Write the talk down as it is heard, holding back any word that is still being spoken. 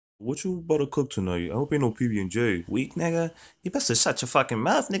What you about to cook tonight? I hope ain't no PB&J. Weak nigga. You better shut your fucking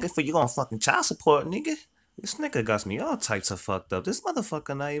mouth, nigga, for you on fucking child support, nigga. This nigga got me all types of fucked up. This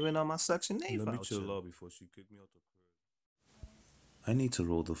motherfucker not even on my Section 8 Let me voucher. chill out before she kick me out the crib. I need to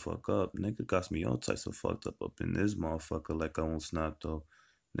roll the fuck up. Nigga got me all types of fucked up in this motherfucker like I won't snap though.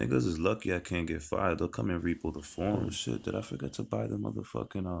 Niggas is lucky I can't get fired. They'll come and repo the form. Oh shit, did I forget to buy the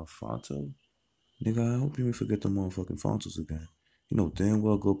motherfucking Fonto? Nigga, I hope you ain't forget the motherfucking Fontos again. You know damn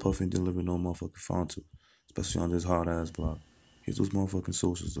well go puff and deliver no motherfucking Fonto. Especially on this hard ass block. Here's those motherfucking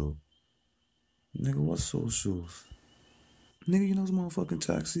socials though. Nigga, what socials? Nigga, you know it's motherfucking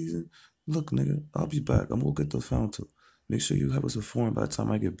tax season. Look, nigga, I'll be back. I'm gonna get the fountain. Make sure you have us a form by the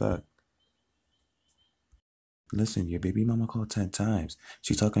time I get back. Listen, your baby mama called 10 times.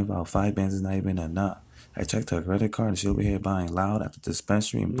 She talking about 5 bands is not even enough. I checked her credit card and she over here buying loud at the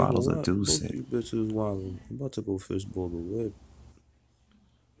dispensary and bottles of Douce. Both you bitches wildin'. I'm about to go fishbowl the whip.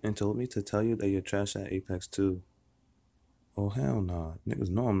 And told me to tell you that you're trash at Apex too. Oh hell nah. Niggas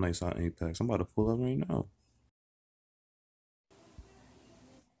know I'm nice on Apex. I'm about to pull up right now.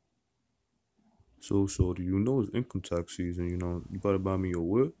 So, shorty, you know it's income tax season, you know. You better buy me a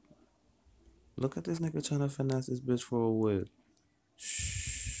whip. Look at this nigga trying to finesse this bitch for a whip.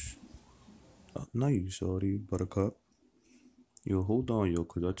 Shh. Not you, shorty, buttercup. Yo, hold on, yo,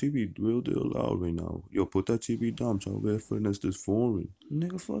 cause that TV real deal loud right now. Yo, put that TV down, I'm trying to finesse this foreign.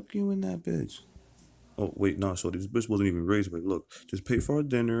 Nigga, fuck you and that bitch. Oh, wait, nah, shorty, this bitch wasn't even raised right. Look, just pay for our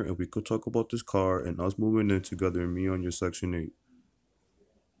dinner and we could talk about this car and us moving in together and me on your Section 8.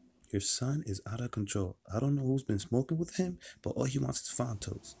 Your son is out of control. I don't know who's been smoking with him, but all he wants is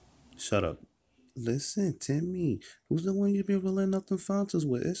Fontos. Shut up. Listen, Timmy, who's the one you've been rolling up them Fontos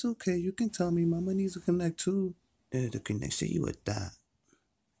with? It's okay, you can tell me. Mama needs to connect too. The connection you with that.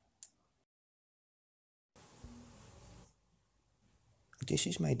 This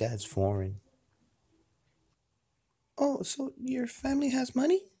is my dad's foreign. Oh, so your family has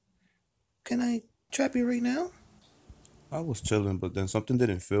money? Can I trap you right now? I was chilling, but then something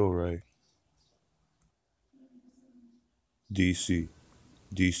didn't feel right. DC.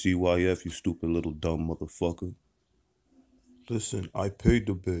 DCYF, you stupid little dumb motherfucker. Listen, I paid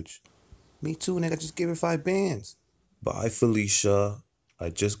the bitch. Me too, nigga. Just give her 5 bands. Bye, Felicia. I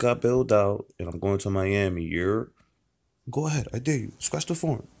just got bailed out and I'm going to Miami. You're. Go ahead. I dare you. Scratch the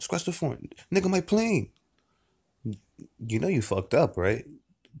phone. Scratch the phone. Nigga, my plane. You know you fucked up, right?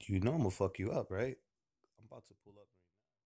 You know I'm gonna fuck you up, right? I'm about to pull up.